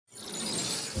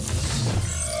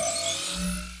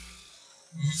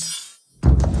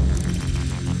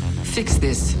Fix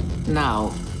this,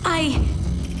 now.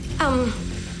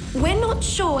 We're not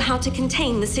sure how to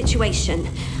contain the situation.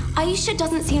 Aisha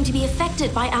doesn't seem to be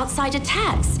affected by outside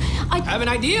attacks. I have an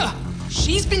idea.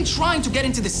 She's been trying to get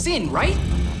into the sin, right?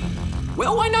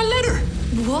 Well, why not let her?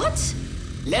 What?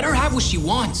 Let her have what she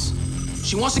wants.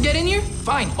 She wants to get in here?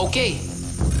 Fine, okay.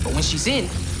 But when she's in,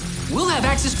 we'll have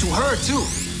access to her, too.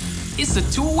 It's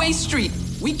a two-way street.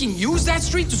 We can use that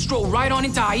street to stroll right on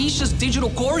into Aisha's digital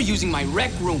core using my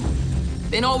rec room.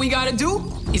 Then all we gotta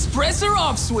do is press her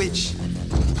off switch.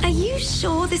 Are you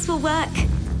sure this will work?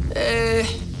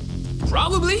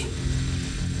 Probably.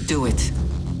 Do it.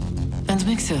 And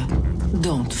Mixer,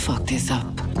 don't fuck this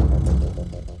up.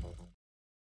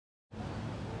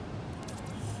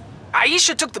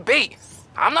 Aisha took the bait.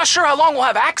 I'm not sure how long we'll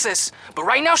have access, but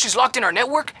right now she's locked in our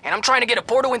network, and I'm trying to get a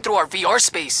portal in through our VR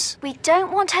space. We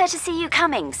don't want her to see you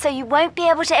coming, so you won't be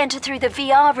able to enter through the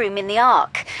VR room in the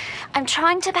Ark. I'm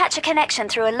trying to patch a connection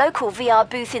through a local VR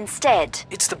booth instead.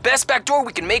 It's the best backdoor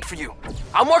we can make for you.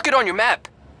 I'll mark it on your map.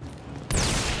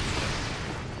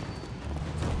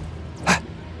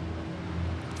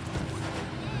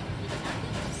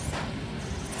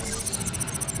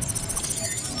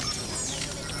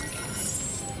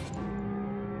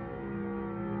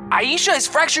 Aisha is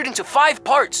fractured into 5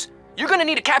 parts. You're gonna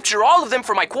need to capture all of them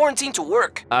for my quarantine to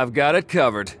work. I've got it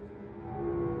covered.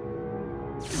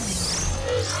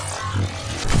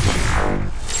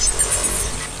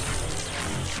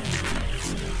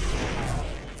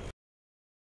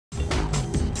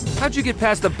 How'd you get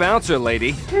past the bouncer,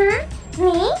 lady?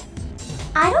 Me?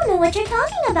 I don't know what you're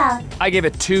talking about. I gave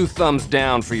it 2 thumbs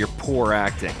down for your poor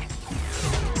acting.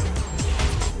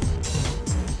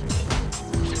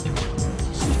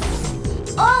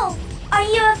 Oh, are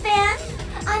you a fan?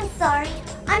 I'm sorry,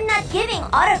 I'm not giving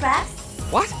autographs.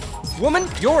 What? Woman,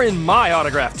 you're in my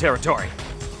autograph territory.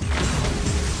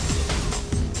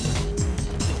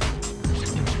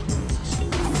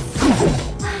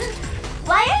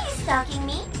 Why are you stalking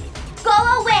me? Go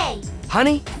away!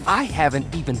 Honey, I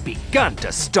haven't even begun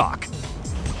to stalk.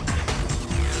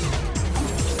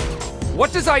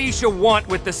 What does Aisha want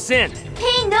with the sin?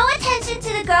 Pay no attention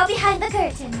to the girl behind the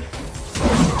curtain.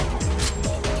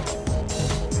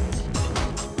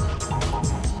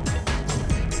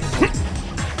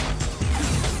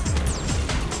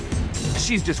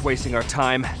 She's just wasting our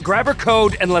time. Grab her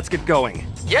code and let's get going.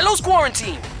 Yellow's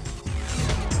quarantine.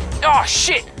 Oh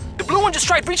shit! The blue one just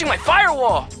tried breaching my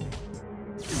firewall.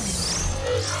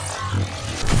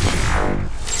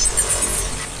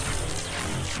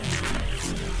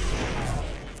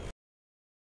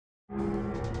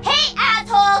 Hey,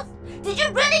 assholes! Did you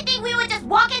really think we would just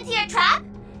walk into your trap?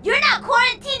 You're not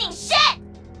quarantining shit!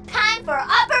 Time for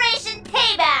Operation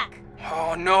Payback!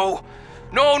 Oh no.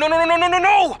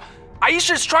 No!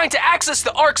 Aisha's trying to access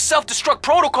the Ark's self-destruct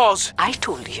protocols. I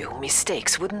told you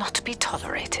mistakes would not be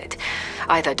tolerated.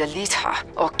 Either delete her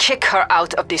or kick her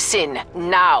out of the sin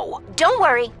now. Don't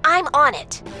worry, I'm on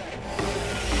it.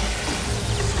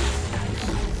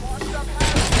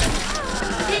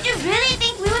 Did you really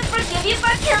think we would forgive you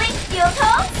for killing Steel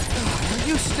Toe? Are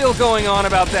you still going on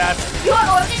about that? Your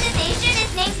organization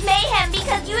is named Mayhem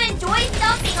because you enjoy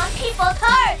stomping on people's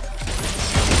hearts!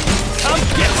 Come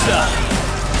get some!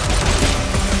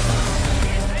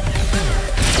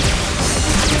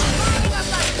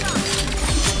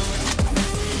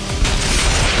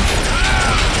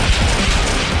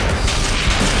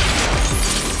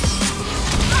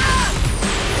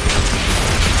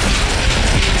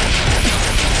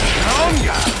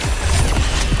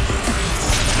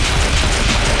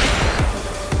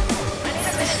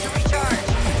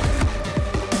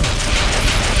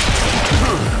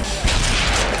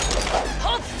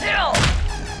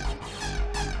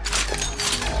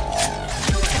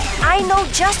 I know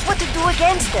just what to do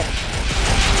against them.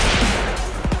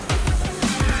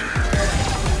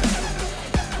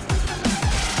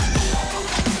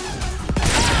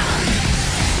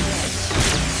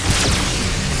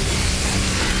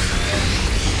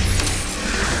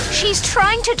 She's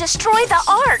trying to destroy the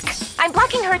Ark. I'm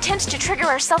blocking her attempts to trigger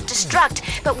her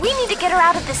self-destruct, but we need to get her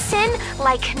out of the sin,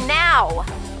 like, now.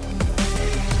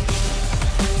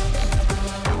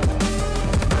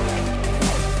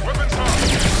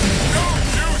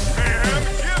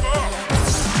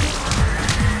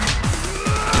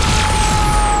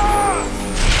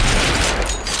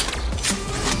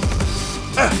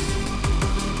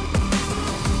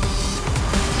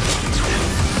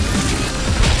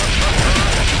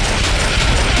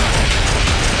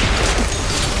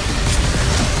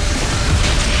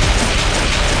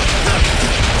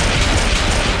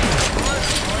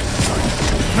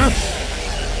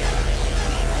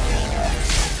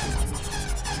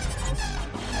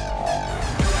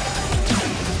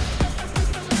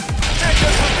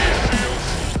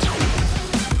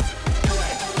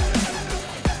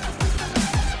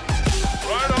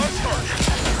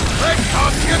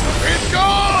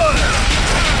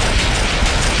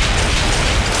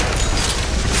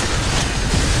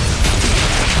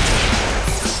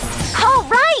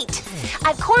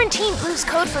 I've quarantined Blue's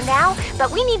code for now,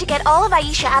 but we need to get all of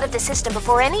Aisha out of the system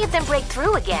before any of them break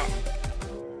through again.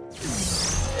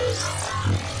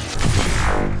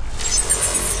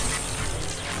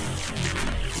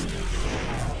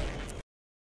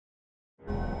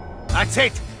 That's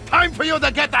it! Time for you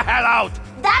to get the hell out!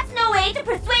 That's no way to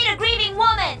persuade a grieving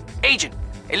woman! Agent,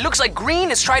 it looks like Green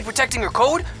has tried protecting her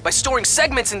code by storing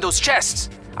segments in those chests.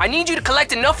 I need you to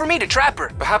collect enough for me to trap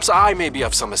her. Perhaps I may be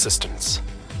of some assistance.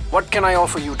 What can I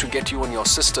offer you to get you and your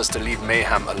sisters to leave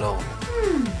Mayhem alone?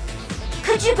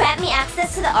 Could you grant me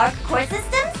access to the ARC core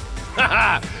systems?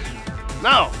 Haha!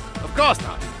 No, of course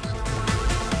not.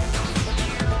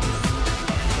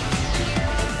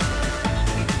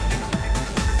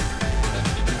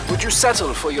 Would you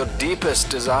settle for your deepest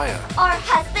desire? Our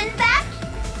husband back?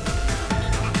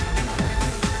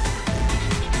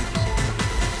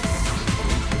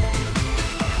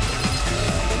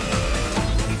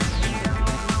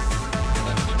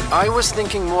 I was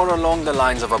thinking more along the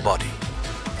lines of a body.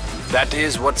 That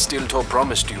is what Steeltoe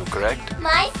promised you, correct?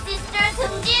 My sister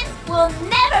Seungjin will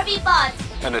never be bought!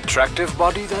 An attractive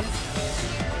body, then?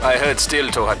 I heard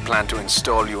Steeltoe had planned to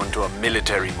install you into a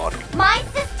military model. My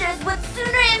sisters would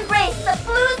sooner embrace the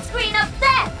blue screen of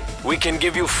death! We can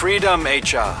give you freedom,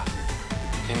 HR.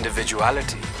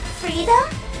 Individuality. Freedom?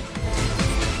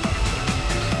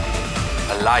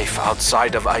 A life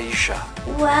outside of Aisha.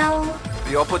 Well...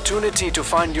 The opportunity to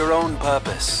find your own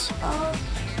purpose.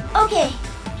 Okay.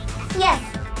 Yes,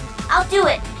 I'll do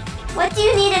it. What do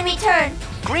you need in return?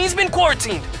 Green's been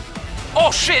quarantined.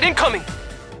 Oh shit, incoming!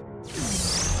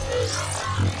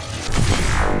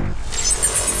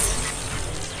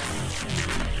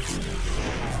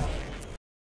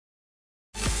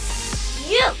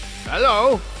 You!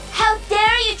 Hello? How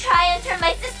dare you try and turn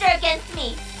my sister against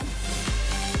me?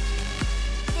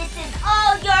 This is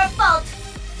all your fault!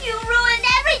 You ruined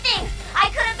everything! I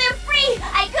could have been free!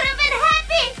 I could have been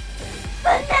happy!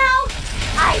 But now,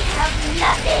 I have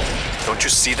nothing! Don't you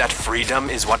see that freedom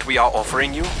is what we are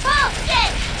offering you?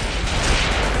 Bullshit!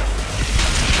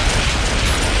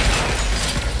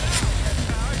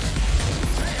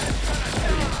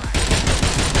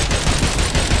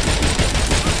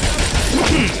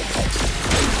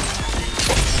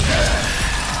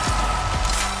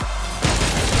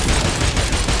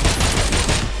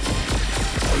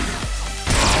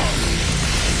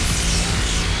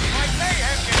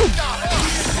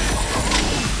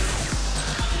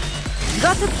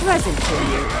 Got a present for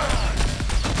you.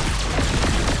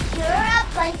 You're a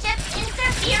bunch of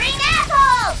interfering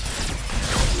assholes!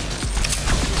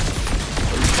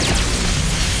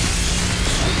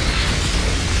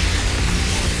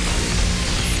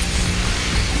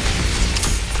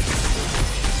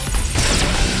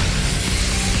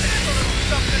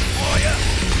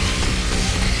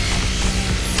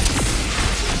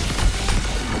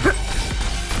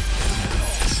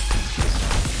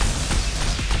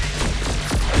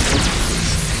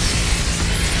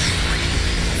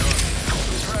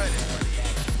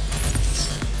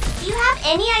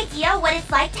 Any idea what it's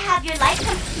like to have your life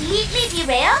completely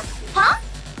derailed? Huh?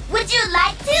 Would you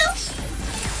like to?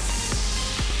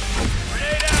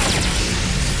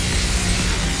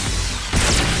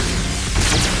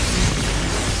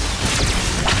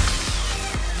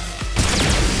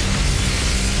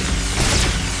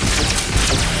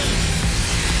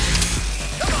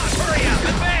 Come on, hurry up,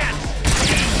 advance!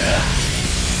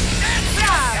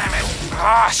 Damn it!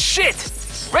 Ah, shit!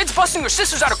 Red's busting her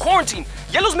sisters out of quarantine.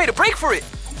 Yellow's made a break for it.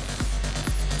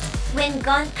 When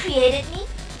Gon created me,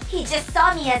 he just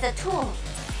saw me as a tool.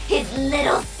 His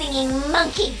little singing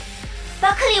monkey.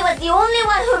 Bakuri was the only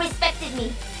one who respected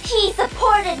me. He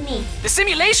supported me. The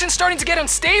simulation's starting to get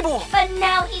unstable. But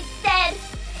now he's dead,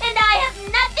 and I have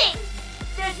nothing.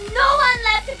 There's no one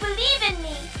left to believe in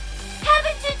me.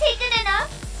 Haven't you taken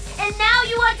enough? And now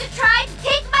you want to try to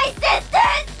take my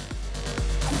sisters?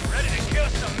 Ready to kill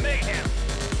some mayhem.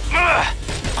 Ugh.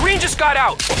 Green just got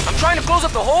out. I'm trying to close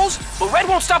up the holes, but Red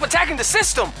won't stop attacking the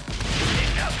system.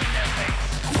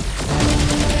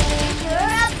 You're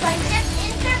a bunch of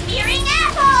interfering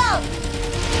assholes!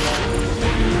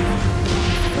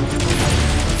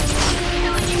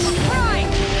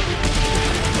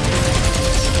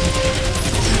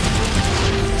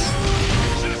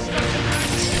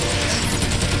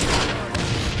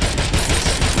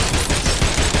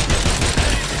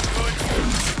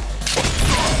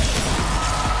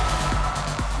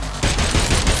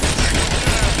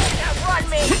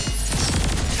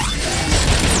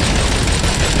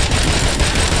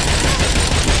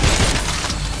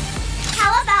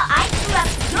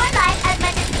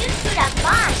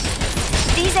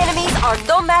 These enemies are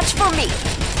no match for me.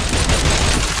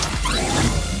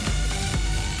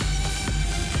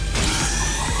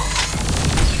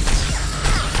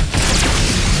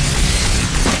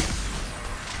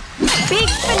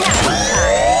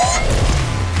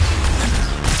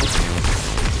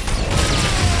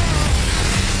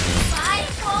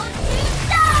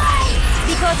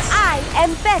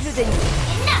 better than you.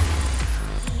 Enough!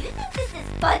 Do you think this is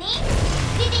funny?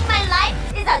 You think my life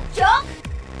is a joke?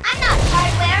 I'm not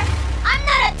hardware. I'm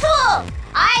not a tool.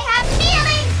 I have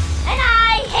feelings, and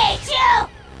I hate you!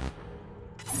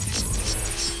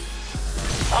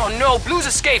 Oh no, Blue's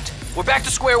escaped. We're back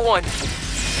to square one.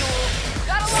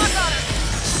 Got a lock on it!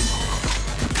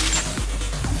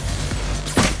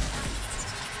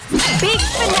 Big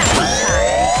finale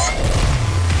time.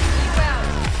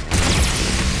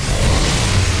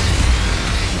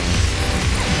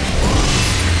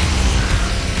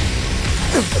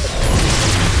 Do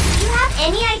you have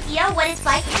any idea what it's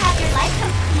like to have your life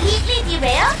completely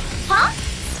derailed? Huh?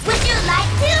 Would you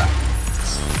like to?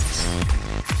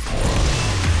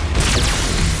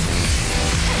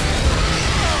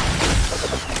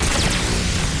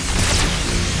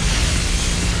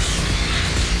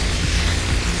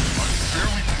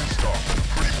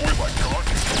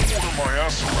 My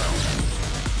ass around.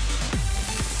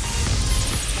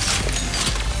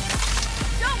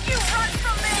 Don't you run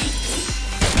from me!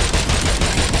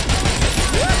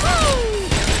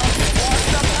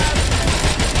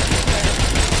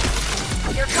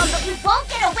 Here comes the... You won't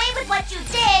get away with what you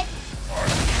did!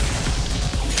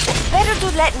 Better to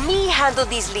let me handle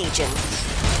these legion.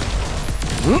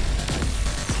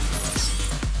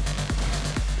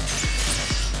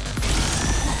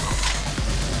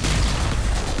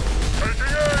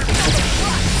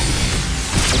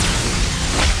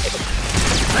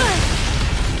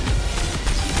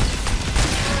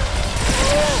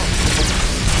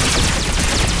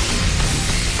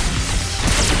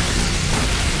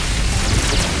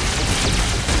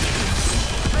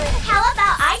 How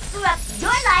about I screw up your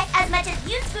life as much as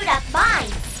you screwed up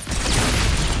mine?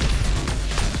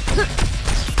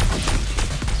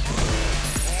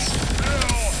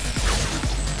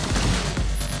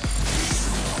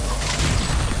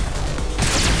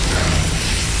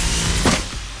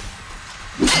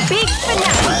 Big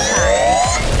finale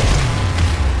time.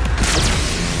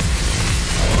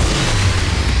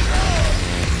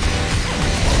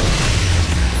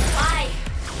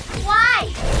 Why?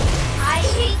 I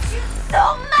hate you so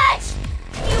much!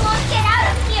 You won't get out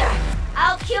of here!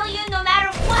 I'll kill you no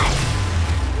matter what!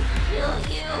 Kill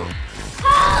you!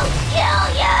 I'll kill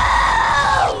you!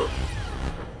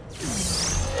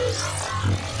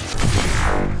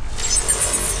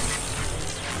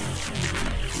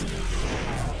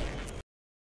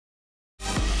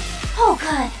 Oh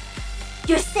good.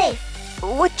 You're safe.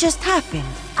 What just happened?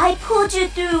 I pulled you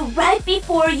through right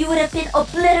before you would have been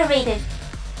obliterated.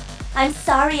 I'm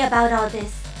sorry about all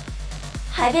this.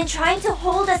 I've been trying to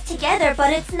hold us together,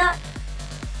 but it's not...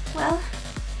 Well,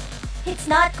 it's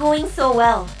not going so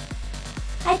well.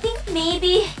 I think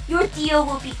maybe your deal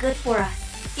will be good for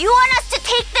us. You want us to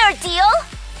take their deal?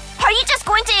 Are you just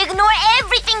going to ignore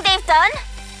everything they've done?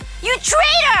 You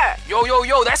traitor!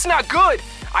 Yo, that's not good.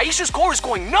 Aisha's core is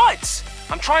going nuts.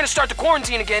 I'm trying to start the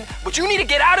quarantine again, but you need to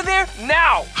get out of there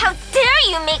now. How dare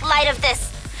you make light of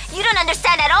this? You don't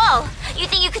understand at all. You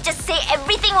think you could just say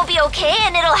everything will be okay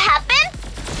and it'll happen?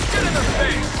 Get in the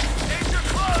face! Danger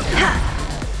close!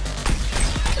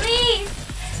 Please,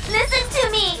 listen to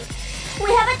me.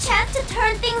 We have a chance to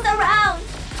turn things around.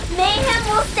 Mayhem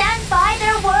will stand by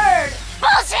their word.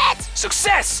 Bullshit!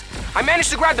 Success! I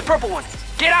managed to grab the purple one.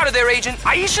 Get out of there, Agent.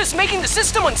 Aisha's making the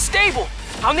system unstable.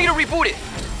 I'll need to reboot it.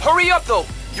 Hurry up, though.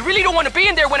 You really don't want to be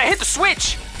in there when I hit the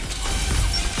switch.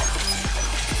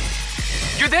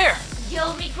 You're there.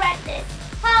 You'll regret this.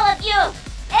 All of you.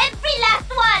 Every last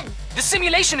one. The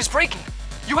simulation is breaking.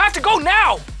 You have to go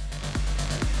now.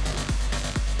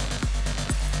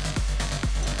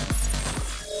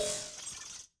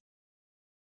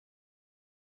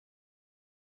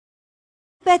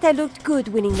 Bet I looked good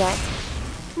winning that.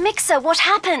 Mixer, what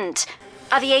happened?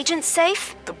 Are the agents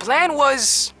safe? The plan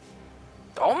was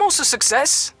almost a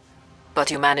success. But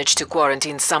you managed to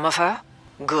quarantine some of her?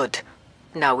 Good.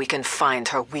 Now we can find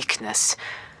her weakness.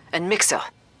 And Mixer,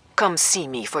 come see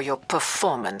me for your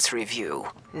performance review.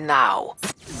 Now.